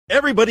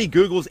Everybody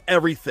Googles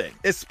everything,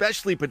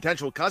 especially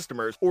potential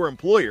customers or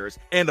employers,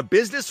 and a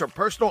business or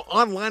personal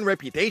online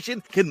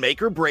reputation can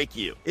make or break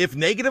you. If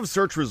negative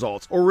search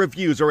results or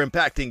reviews are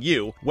impacting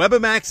you,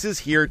 Webamax is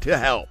here to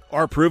help.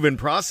 Our proven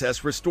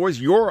process restores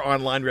your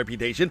online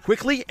reputation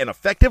quickly and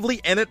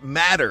effectively, and it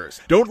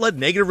matters. Don't let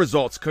negative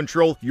results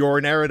control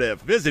your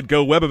narrative. Visit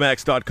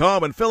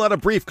GoWebamax.com and fill out a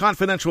brief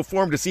confidential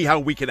form to see how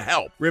we can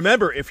help.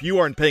 Remember, if you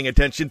aren't paying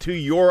attention to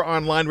your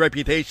online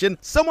reputation,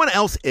 someone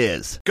else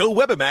is.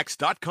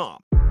 GoWebamax.com.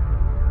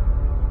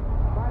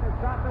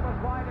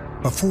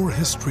 Before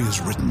history is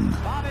written,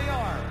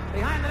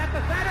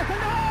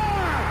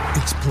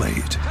 it's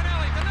played.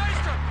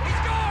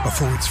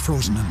 Before it's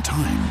frozen in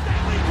time,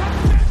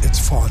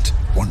 it's fought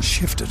one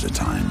shift at a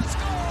time.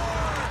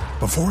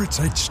 Before it's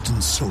etched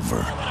in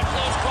silver,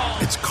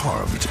 it's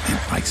carved in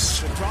ice.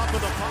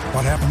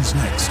 What happens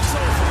next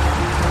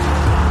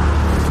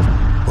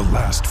will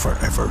last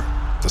forever.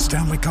 The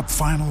Stanley Cup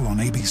Final on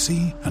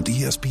ABC and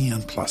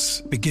ESPN Plus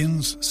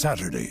begins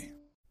Saturday.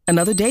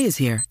 Another day is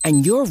here,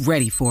 and you're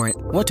ready for it.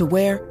 What to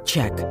wear?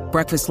 Check.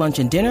 Breakfast, lunch,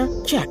 and dinner?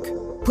 Check.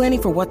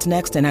 Planning for what's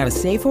next and how to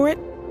save for it?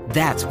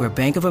 That's where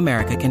Bank of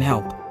America can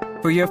help.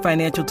 For your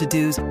financial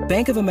to-dos,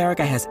 Bank of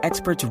America has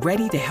experts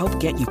ready to help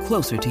get you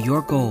closer to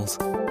your goals.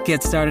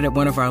 Get started at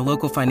one of our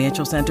local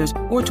financial centers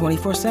or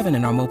 24/7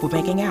 in our mobile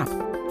banking app.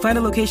 Find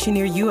a location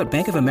near you at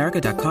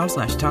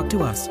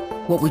bankofamerica.com/talktous.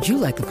 What would you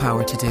like the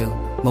power to do?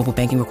 Mobile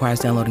banking requires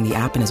downloading the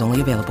app and is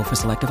only available for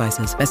select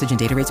devices. Message and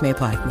data rates may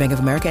apply. Bank of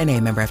America NA,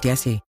 member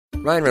FDIC.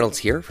 Ryan Reynolds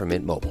here from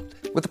Mint Mobile.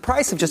 With the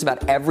price of just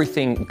about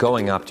everything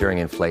going up during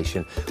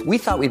inflation, we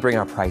thought we'd bring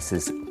our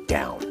prices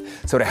down.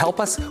 So to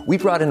help us, we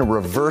brought in a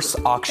reverse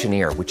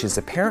auctioneer, which is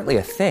apparently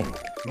a thing.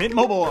 Mint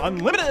Mobile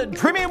Unlimited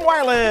Premium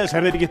Wireless.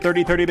 How to get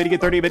 30, 30, bit to get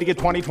 30, bit to get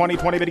 20, 20,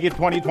 20, bit to get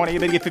 20, 20,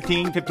 bit to get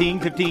 15,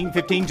 15, 15,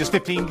 15, just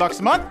 $15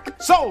 a month?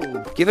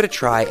 Sold! Give it a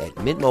try at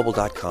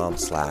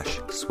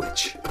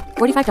mintmobile.com/switch.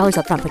 $45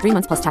 up front for 3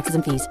 months plus taxes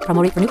and fees.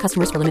 Promo rate for new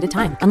customers for limited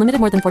time. Unlimited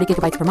more than 40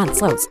 gigabytes per month.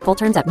 Slows full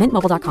terms at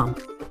mintmobile.com.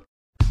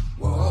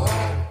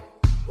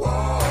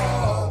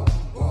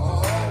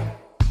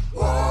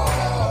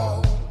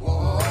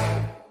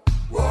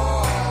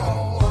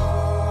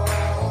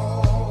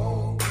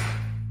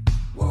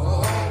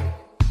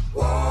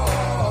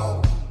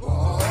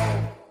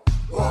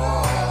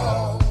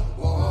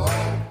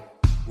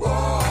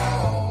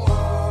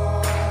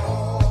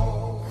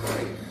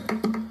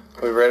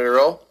 Ready to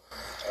roll?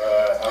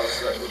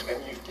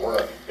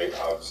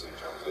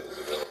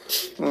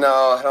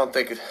 No, I don't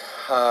think.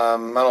 I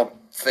don't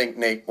think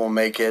Nate will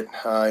make it.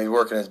 He's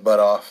working his butt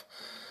off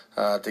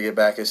to get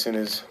back as soon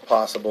as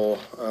possible.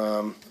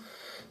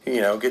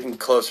 Getting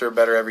closer,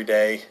 better every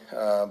day.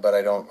 But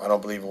I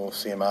don't believe we'll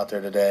see him out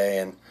there today.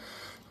 And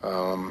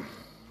I'm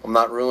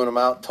not ruling him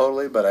out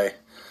totally, but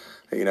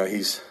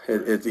he's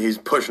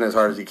pushing as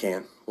hard as he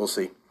can. We'll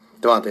see.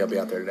 Devontae will be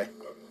out there today.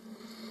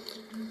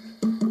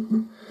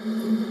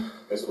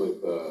 As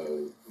with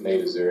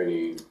Nate, is there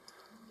any,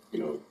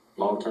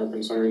 long-term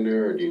concern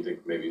there, or do you think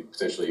maybe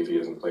potentially if he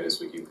doesn't play this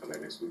week, he can come back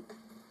next week?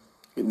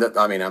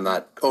 I mean, I'm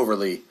not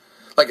overly,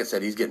 like I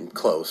said, he's getting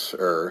close,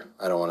 or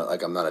I don't want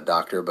to, I'm not a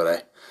doctor, but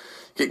I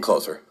getting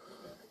closer,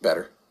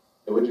 better.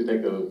 And what did you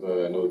think of,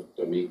 I know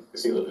Amik, I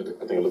think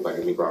it looked like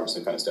Amik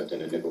Robertson kind of stepped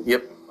in and nickel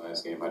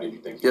last game. How did you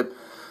think? Yep.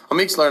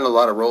 Amik's learned a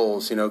lot of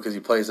roles, because he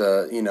plays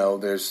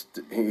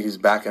he's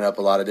backing up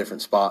a lot of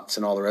different spots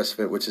and all the rest of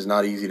it, which is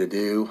not easy to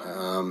do.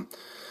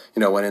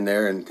 Went in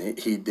there and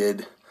he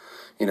did,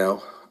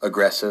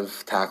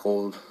 aggressive,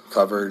 tackled,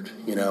 covered,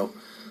 I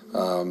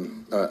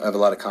have a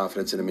lot of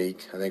confidence in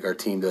Amik. I think our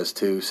team does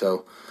too.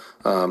 So,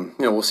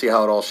 we'll see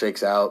how it all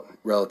shakes out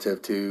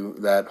relative to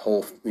that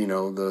whole,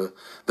 the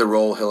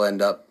role he'll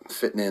end up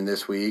fitting in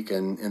this week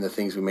and the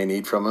things we may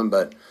need from him.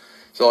 But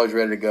he's always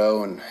ready to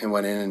go and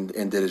went in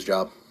and did his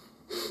job.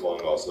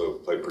 Long also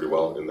played pretty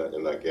well in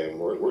that game.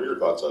 What are your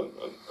thoughts on?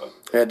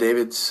 Yeah,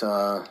 David's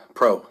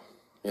pro,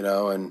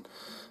 and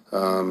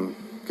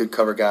good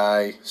cover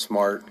guy,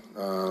 smart.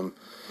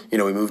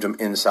 We moved him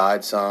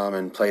inside some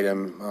and played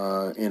him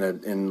in a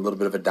little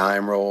bit of a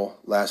dime role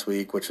last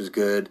week, which was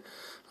good.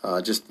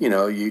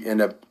 You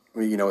end up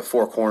with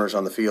four corners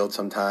on the field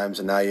sometimes,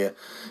 and now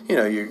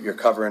you're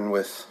covering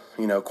with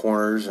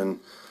corners, and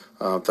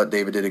thought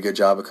David did a good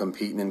job of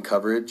competing in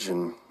coverage,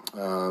 and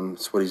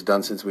it's what he's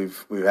done since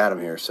we've had him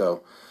here.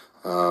 So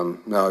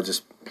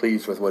just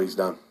pleased with what he's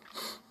done.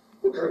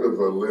 What kind of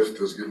a lift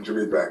does getting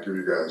Jimmy back to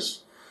you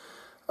guys?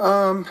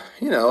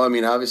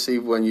 Obviously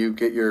when you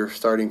get your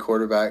starting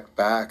quarterback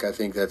back, I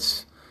think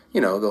that's,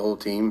 the whole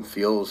team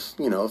feels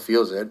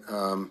it.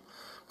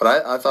 But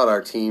I thought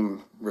our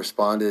team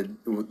responded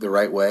the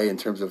right way in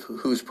terms of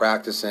who's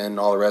practicing,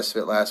 all the rest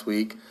of it last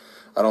week.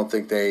 I don't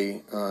think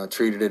they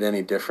treated it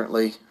any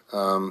differently.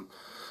 I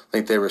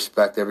think they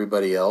respect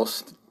everybody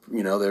else.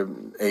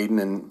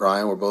 Aiden and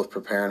Brian were both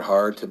preparing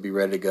hard to be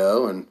ready to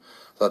go, and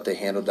thought they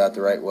handled that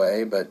the right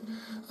way. But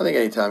I think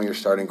anytime your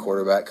starting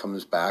quarterback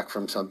comes back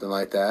from something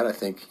like that, I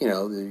think,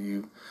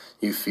 you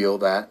feel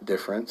that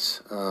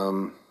difference.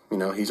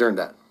 He's earned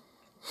that.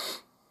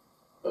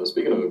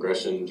 Speaking of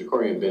aggression,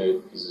 Ja'Cory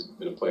Bennett, he's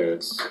been a player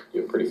that's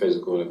pretty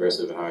physical and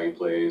aggressive in how he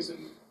plays,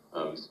 and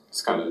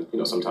it's kind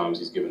of, sometimes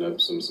he's given up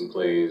some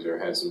plays or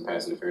had some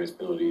pass interference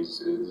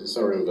penalties. Is this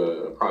sort of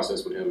a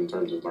process with him in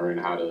terms of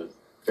learning how to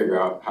figure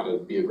out how to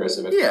be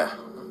aggressive? Yeah.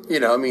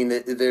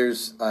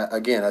 There's,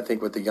 again, I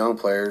think with the young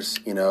players,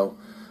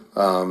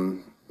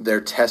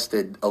 they're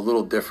tested a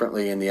little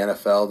differently in the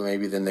NFL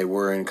maybe than they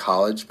were in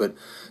college, but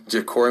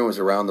Ja'Cory was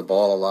around the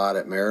ball a lot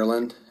at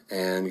Maryland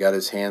and got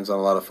his hands on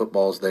a lot of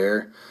footballs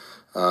there.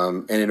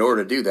 And in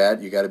order to do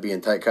that, you got to be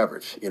in tight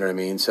coverage. You know what I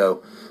mean?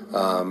 So,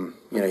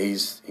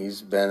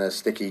 he's been a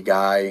sticky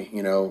guy,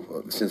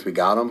 since we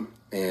got him.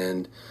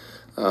 And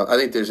I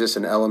think there's just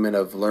an element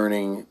of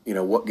learning,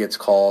 what gets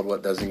called,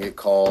 what doesn't get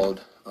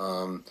called.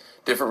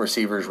 Different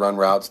receivers run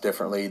routes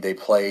differently. They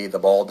play the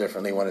ball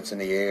differently when it's in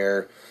the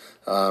air.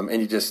 And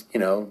you just,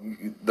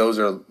 those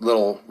are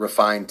little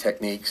refined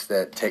techniques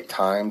that take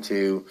time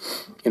to,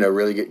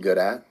 really get good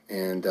at.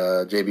 And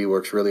JB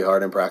works really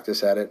hard in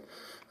practice at it.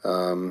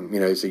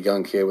 He's a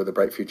young kid with a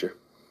bright future.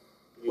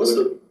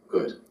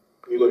 Good.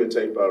 You look at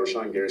tape,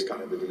 Rashawn Gary's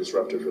kind of the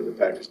disruptor for the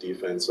Packers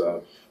defense.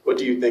 What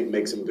do you think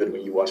makes him good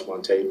when you watch him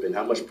on tape, and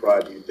how much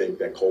pride do you think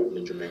that Colton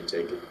and Jermaine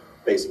take in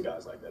facing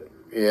guys like that?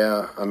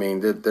 Yeah,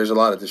 there's a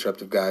lot of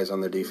disruptive guys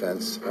on their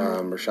defense.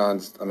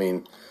 Rashawn's,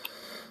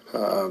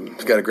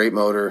 he's got a great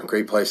motor,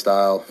 great play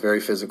style, very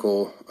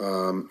physical.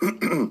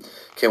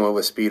 Can't win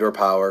with speed or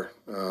power.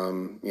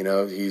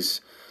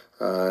 He's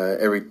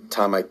every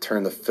time I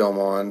turn the film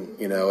on,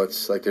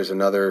 it's like there's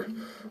another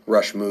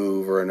rush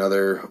move or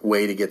another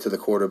way to get to the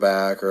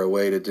quarterback or a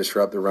way to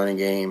disrupt the running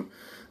game.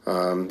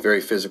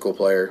 Very physical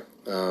player.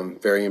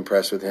 Very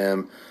impressed with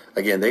him.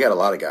 Again, they got a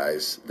lot of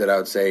guys that I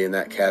would say in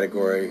that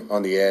category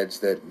on the edge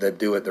that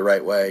do it the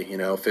right way.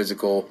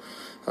 Physical,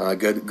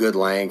 good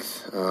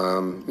length.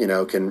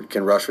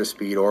 Can rush with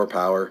speed or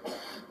power.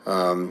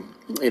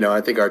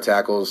 I think our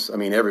tackles.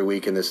 Every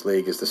week in this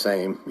league is the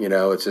same.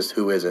 It's just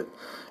who is it?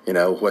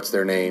 What's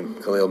their name?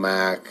 Khalil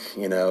Mack.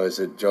 Is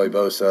it Joey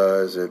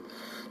Bosa? Is it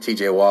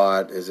T.J.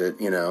 Watt? Is it?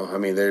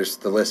 There's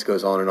the list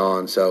goes on and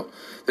on. So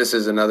this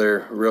is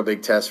another real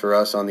big test for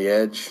us on the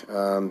edge.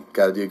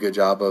 Got to do a good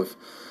job of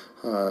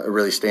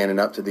really standing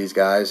up to these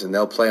guys, and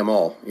they'll play them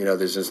all.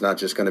 There's just not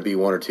just going to be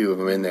one or two of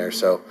them in there.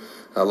 So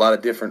a lot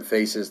of different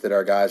faces that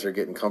our guys are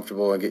getting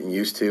comfortable and getting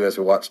used to as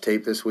we watch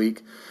tape this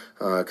week,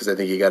 because I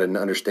think you got to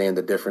understand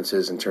the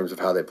differences in terms of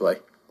how they play.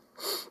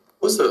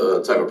 What's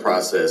the type of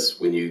process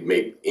when you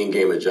make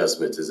in-game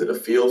adjustments? Is it a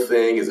feel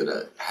thing? Is it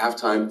a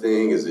halftime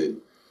thing? Is it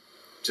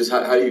just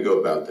how do you go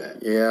about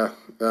that? Yeah,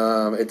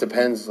 it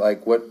depends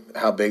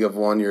how big of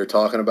one you're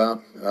talking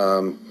about.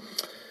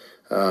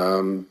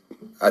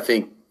 I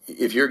think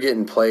if you're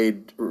getting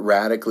played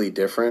radically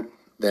different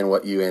than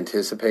what you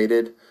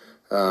anticipated,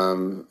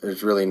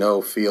 there's really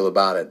no feel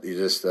about it. You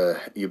just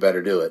you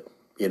better do it.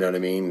 You know what I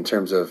mean? In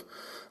terms of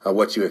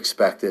what you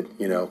expected,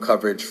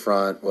 coverage,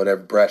 front,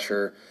 whatever,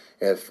 pressure.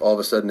 If all of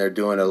a sudden they're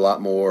doing a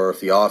lot more, if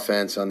the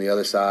offense on the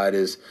other side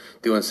is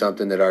doing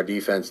something that our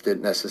defense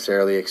didn't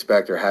necessarily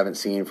expect or haven't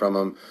seen from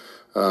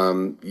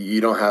them, you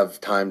don't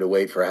have time to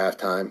wait for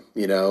halftime.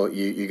 You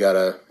got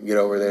to get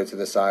over there to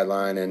the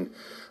sideline and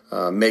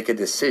make a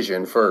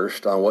decision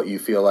first on what you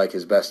feel like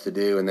is best to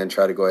do, and then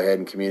try to go ahead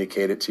and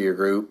communicate it to your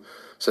group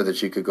so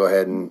that you could go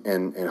ahead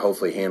and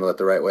hopefully handle it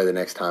the right way the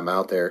next time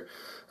out there.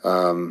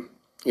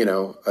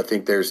 I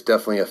think there's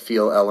definitely a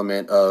feel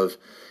element of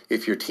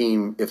if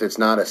it's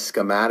not a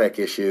schematic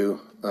issue,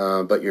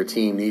 but your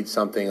team needs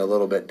something a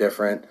little bit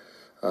different,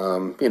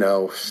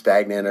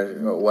 stagnant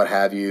or what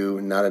have you,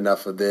 not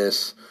enough of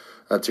this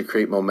to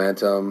create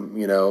momentum,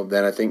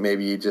 then I think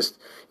maybe you just,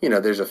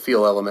 there's a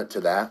feel element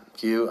to that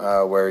too,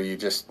 where you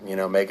just,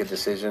 make a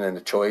decision and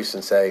a choice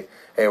and say,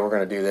 hey, we're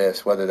going to do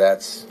this, whether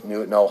that's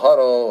no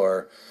huddle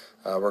or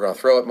we're going to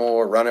throw it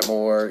more, run it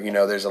more.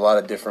 There's a lot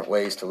of different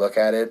ways to look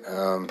at it.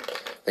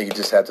 I think you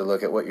just have to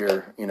look at what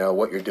you're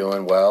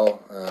doing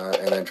well,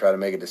 and then try to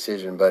make a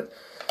decision. But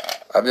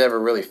I've never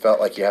really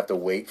felt like you have to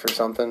wait for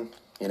something,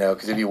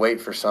 because if you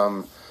wait for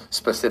some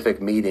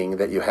specific meeting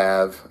that you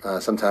have,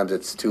 sometimes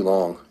it's too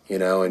long,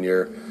 and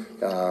you're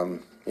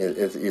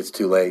it's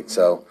too late.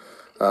 So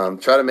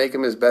try to make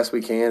them as best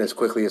we can as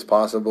quickly as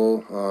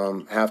possible.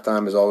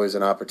 Halftime is always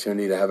an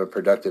opportunity to have a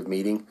productive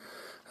meeting.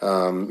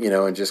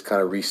 And just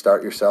kind of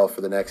restart yourself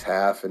for the next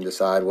half and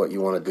decide what you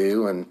want to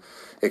do and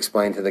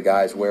explain to the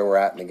guys where we're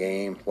at in the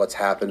game, what's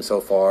happened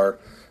so far,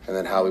 and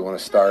then how we want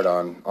to start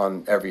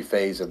on every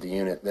phase of the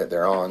unit that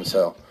they're on.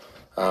 So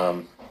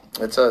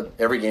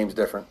every game's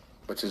different,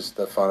 which is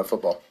the fun of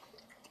football.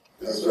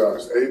 Is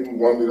Aiden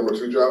one of the number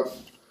two job?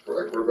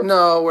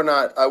 No, we're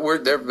not.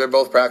 They're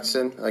both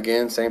practicing.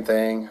 Again, same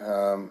thing.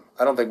 I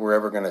don't think we're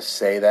ever going to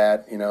say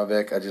that,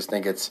 Vic. I just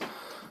think it's,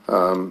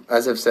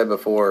 as I've said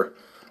before,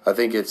 I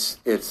think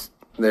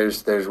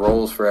there's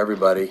roles for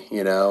everybody,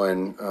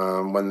 and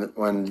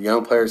when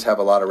young players have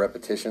a lot of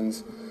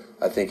repetitions,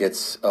 I think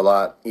it's a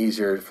lot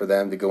easier for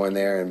them to go in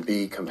there and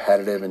be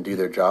competitive and do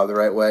their job the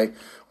right way.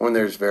 When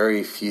there's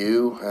very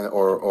few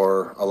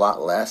or a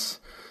lot less,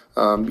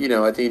 I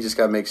think you just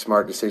got to make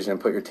smart decisions and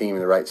put your team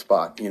in the right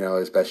spot,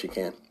 as best you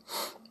can.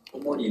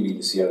 What more do you need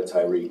to see out of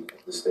Tyreek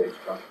at this stage,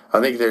 John? I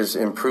think there's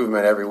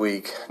improvement every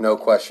week, no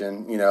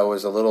question. It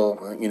was a little,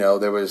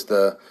 there was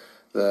the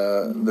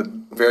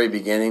very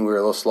beginning, we were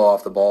a little slow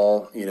off the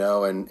ball,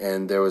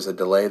 and there was a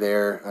delay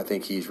there. I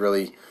think he's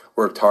really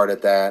worked hard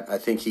at that. I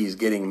think he's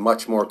getting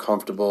much more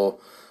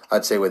comfortable,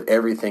 I'd say, with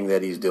everything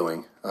that he's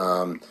doing.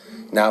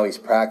 Now he's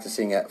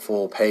practicing at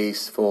full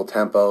pace, full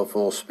tempo,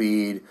 full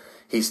speed.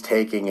 He's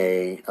taking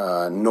a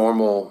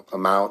normal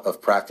amount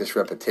of practice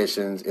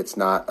repetitions. It's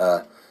not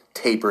a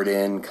tapered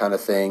in kind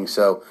of thing.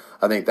 So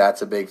I think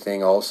that's a big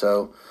thing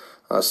also.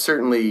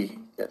 Certainly,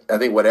 I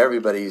think what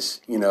everybody's,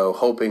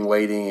 hoping,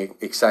 waiting,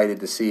 excited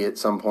to see at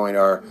some point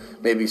are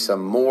maybe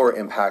some more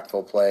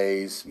impactful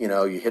plays. You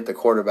hit the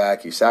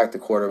quarterback, you sack the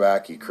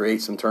quarterback, you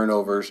create some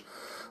turnovers,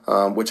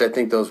 which I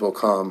think those will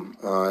come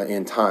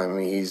in time. I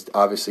mean, he's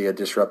obviously a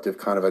disruptive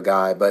kind of a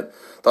guy, but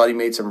thought he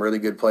made some really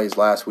good plays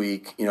last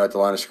week, at the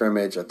line of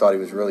scrimmage. I thought he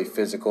was really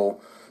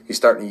physical. He's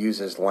starting to use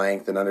his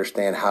length and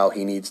understand how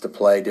he needs to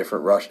play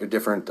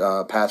different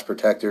pass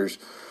protectors.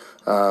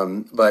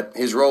 But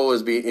his role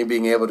is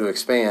being able to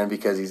expand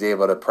because he's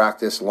able to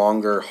practice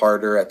longer,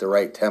 harder, at the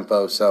right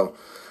tempo. So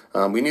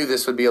we knew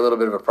this would be a little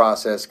bit of a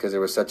process because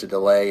there was such a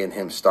delay in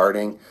him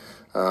starting.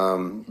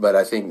 But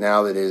I think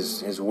now that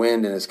his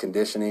wind and his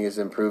conditioning is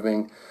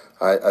improving,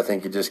 I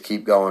think you just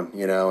keep going,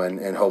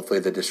 and hopefully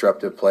the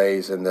disruptive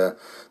plays and the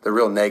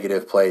real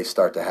negative plays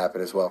start to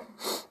happen as well.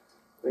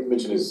 I think you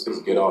mentioned his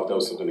get off. That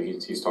was something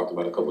that he's talked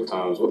about a couple of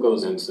times. What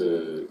goes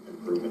into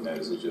improving that?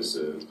 Is it just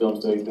a film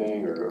study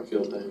thing or a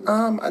field thing?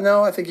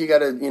 No, I think you got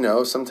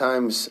to,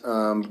 sometimes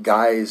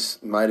guys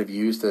might have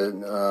used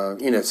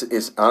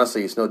it's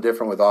honestly, it's no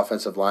different with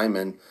offensive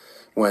linemen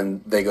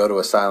when they go to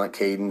a silent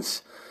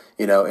cadence,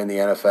 in the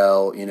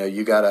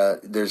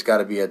NFL. There's got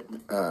to be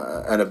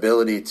an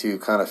ability to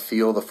kind of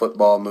feel the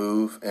football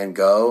move and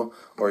go,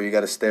 or you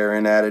got to stare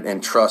in at it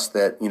and trust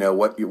that,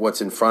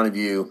 what's in front of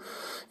you,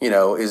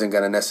 isn't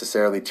going to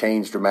necessarily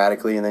change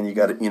dramatically, and then you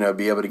got to,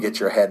 be able to get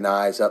your head and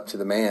eyes up to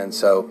the man.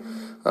 So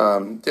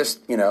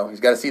he's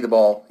got to see the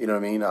ball, you know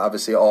what I mean?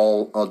 Obviously,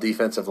 all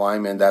defensive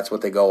linemen, that's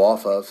what they go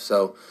off of.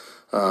 So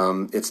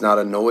it's not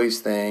a noise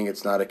thing.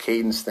 It's not a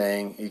cadence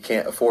thing. You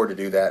can't afford to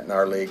do that in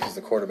our league because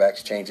the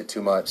quarterbacks change it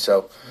too much.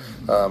 So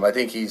I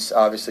think he's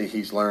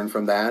learned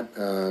from that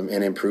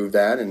and improved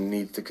that and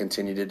needs to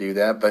continue to do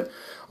that. But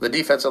the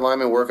defensive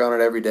linemen work on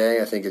it every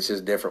day. I think it's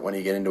just different when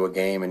you get into a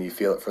game and you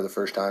feel it for the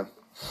first time.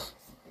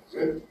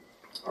 Good.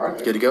 All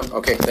right. Good to go?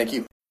 Okay, thank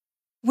you.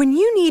 When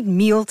you need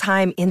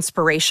mealtime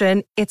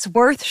inspiration, it's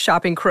worth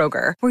shopping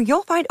Kroger, where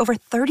you'll find over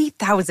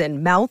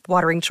 30,000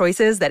 mouth-watering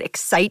choices that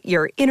excite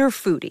your inner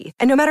foodie.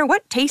 And no matter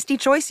what tasty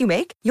choice you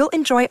make, you'll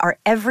enjoy our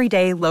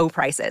everyday low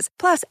prices,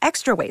 plus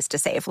extra ways to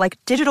save, like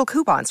digital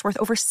coupons worth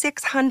over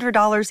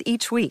 $600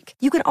 each week.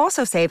 You can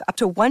also save up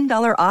to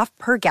 $1 off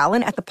per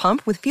gallon at the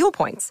pump with fuel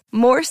points.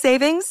 More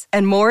savings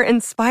and more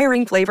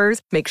inspiring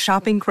flavors make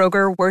shopping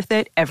Kroger worth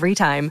it every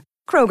time.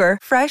 Kroger,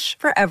 fresh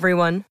for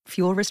everyone.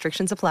 Fuel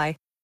restrictions apply.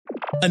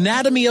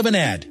 Anatomy of an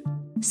ad.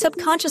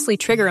 Subconsciously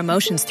trigger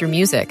emotions through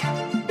music.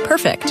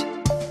 Perfect.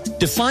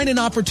 Define an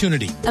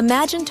opportunity.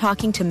 Imagine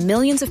talking to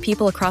millions of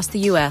people across the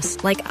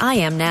U.S. like I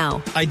am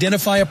now.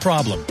 Identify a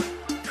problem.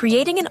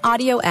 Creating an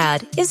audio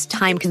ad is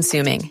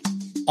time-consuming.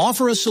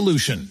 Offer a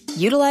solution.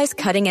 Utilize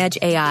cutting-edge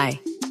AI.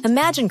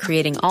 Imagine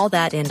creating all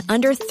that in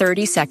under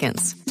 30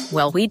 seconds.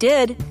 Well, we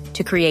did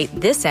to create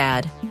this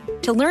ad.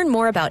 To learn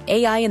more about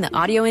AI in the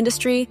audio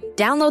industry,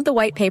 download the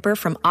white paper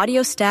from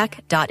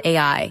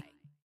audiostack.ai.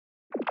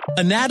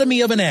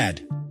 Anatomy of an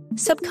ad.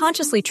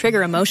 Subconsciously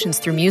trigger emotions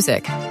through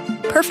music.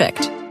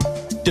 Perfect.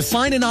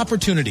 Define an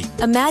opportunity.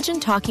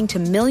 Imagine talking to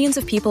millions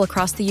of people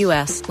across the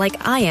U.S.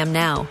 like I am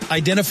now.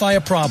 Identify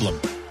a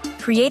problem.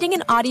 Creating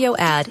an audio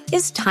ad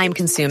is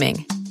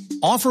time-consuming.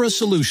 Offer a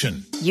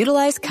solution.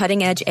 Utilize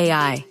cutting-edge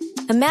AI.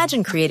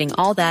 Imagine creating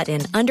all that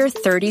in under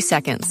 30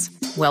 seconds.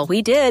 Well,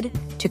 we did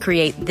to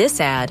create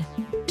this ad.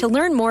 To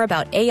learn more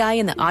about AI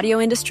in the audio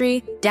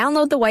industry,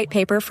 download the white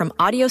paper from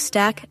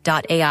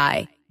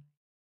audiostack.ai.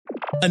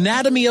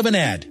 Anatomy of an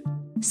ad.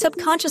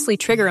 Subconsciously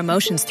trigger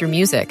emotions through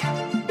music.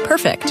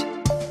 Perfect.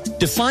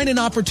 Define an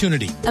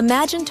opportunity.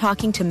 Imagine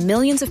talking to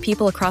millions of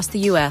people across the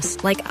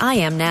U.S. like I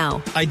am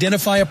now.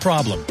 Identify a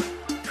problem.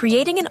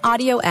 Creating an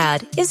audio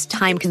ad is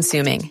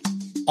time-consuming.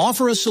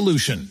 Offer a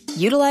solution.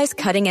 Utilize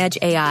cutting-edge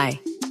AI.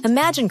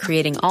 Imagine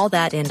creating all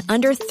that in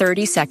under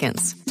 30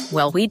 seconds.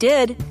 Well, we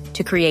did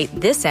to create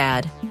this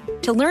ad.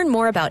 To learn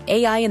more about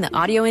AI in the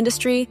audio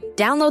industry,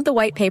 download the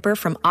white paper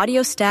from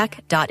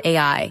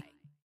audiostack.ai.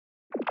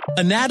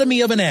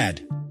 Anatomy of an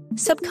ad.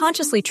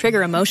 Subconsciously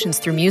trigger emotions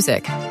through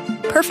music.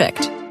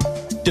 Perfect.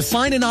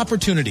 Define an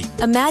opportunity.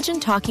 Imagine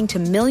talking to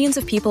millions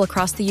of people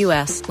across the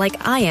U.S.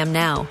 like I am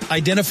now.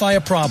 Identify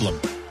a problem.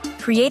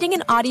 Creating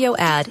an audio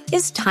ad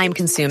is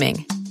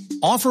time-consuming.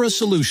 Offer a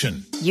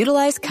solution.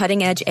 Utilize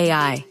cutting-edge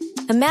AI.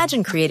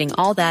 Imagine creating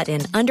all that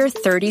in under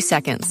 30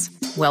 seconds.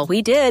 Well,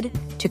 we did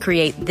to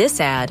create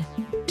this ad.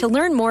 To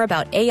learn more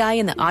about AI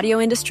in the audio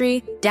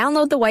industry,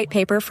 download the white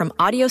paper from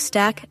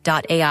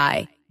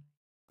audiostack.ai.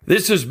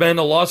 This has been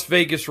a Las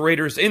Vegas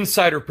Raiders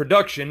Insider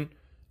production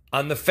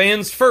on the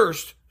Fans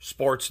First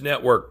Sports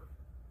Network.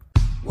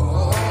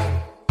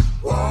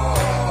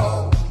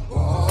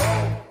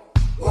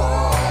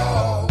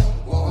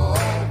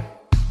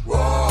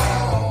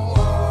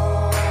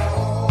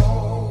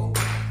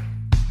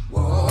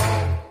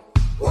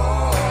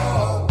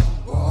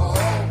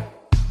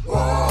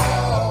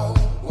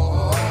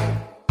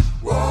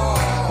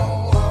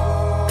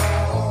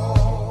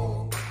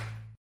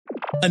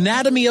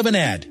 Anatomy of an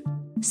ad.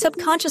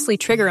 Subconsciously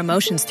trigger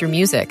emotions through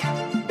music.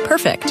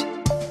 Perfect.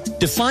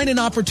 Define an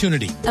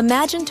opportunity.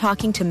 Imagine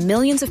talking to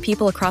millions of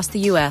people across the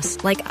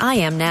U.S. like I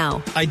am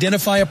now.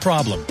 Identify a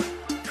problem.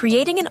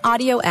 Creating an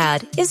audio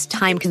ad is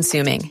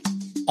time-consuming.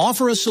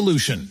 Offer a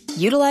solution.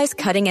 Utilize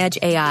cutting-edge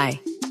AI.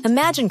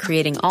 Imagine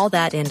creating all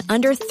that in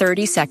under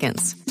 30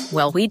 seconds.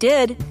 Well, we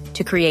did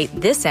to create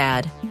this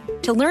ad.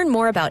 To learn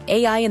more about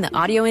AI in the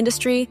audio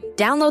industry,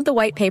 download the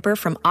white paper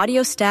from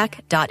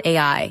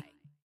audiostack.ai.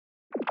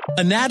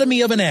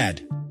 Anatomy of an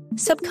ad.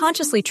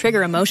 Subconsciously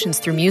trigger emotions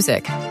through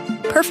music.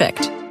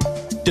 Perfect.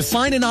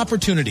 Define an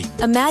opportunity.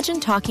 Imagine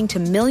talking to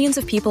millions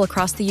of people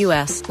across the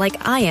U.S.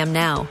 like I am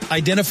now.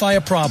 Identify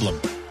a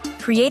problem.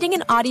 Creating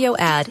an audio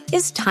ad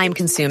is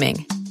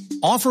time-consuming.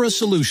 Offer a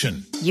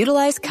solution.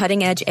 Utilize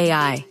cutting-edge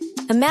AI.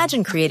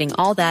 Imagine creating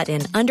all that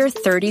in under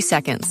 30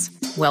 seconds.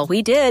 Well,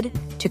 we did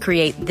to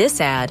create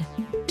this ad.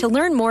 To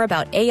learn more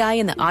about AI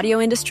in the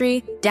audio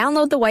industry,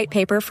 download the white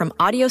paper from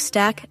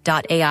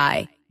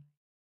audiostack.ai.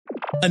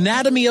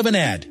 Anatomy of an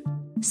ad.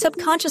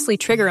 Subconsciously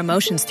trigger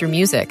emotions through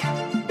music.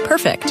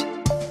 Perfect.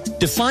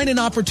 Define an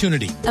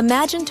opportunity.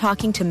 Imagine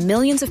talking to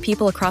millions of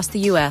people across the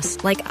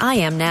U.S. like I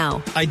am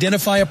now.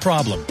 Identify a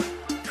problem.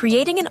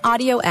 Creating an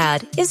audio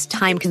ad is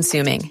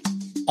time-consuming.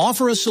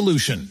 Offer a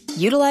solution.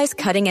 Utilize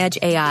cutting-edge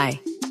AI.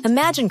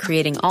 Imagine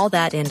creating all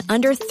that in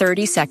under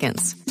 30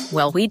 seconds.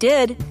 Well, we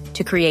did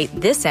to create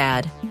this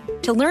ad.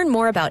 To learn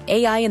more about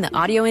AI in the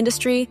audio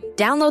industry,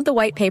 download the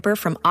white paper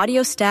from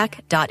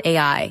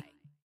audiostack.ai.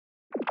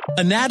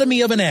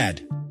 Anatomy of an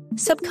ad.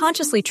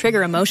 Subconsciously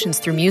trigger emotions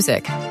through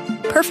music.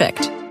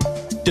 Perfect.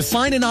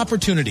 Define an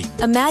opportunity.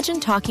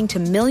 Imagine talking to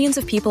millions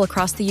of people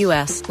across the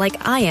U.S.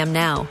 like I am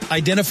now.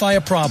 Identify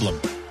a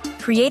problem.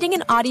 Creating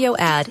an audio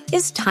ad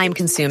is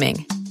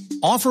time-consuming.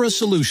 Offer a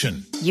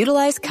solution.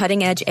 Utilize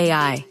cutting-edge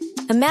AI.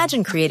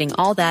 Imagine creating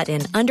all that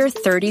in under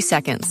 30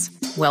 seconds.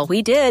 Well,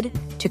 we did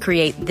to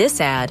create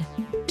this ad.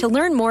 To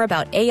learn more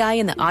about AI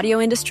in the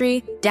audio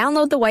industry,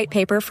 download the white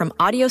paper from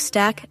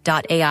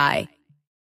audiostack.ai.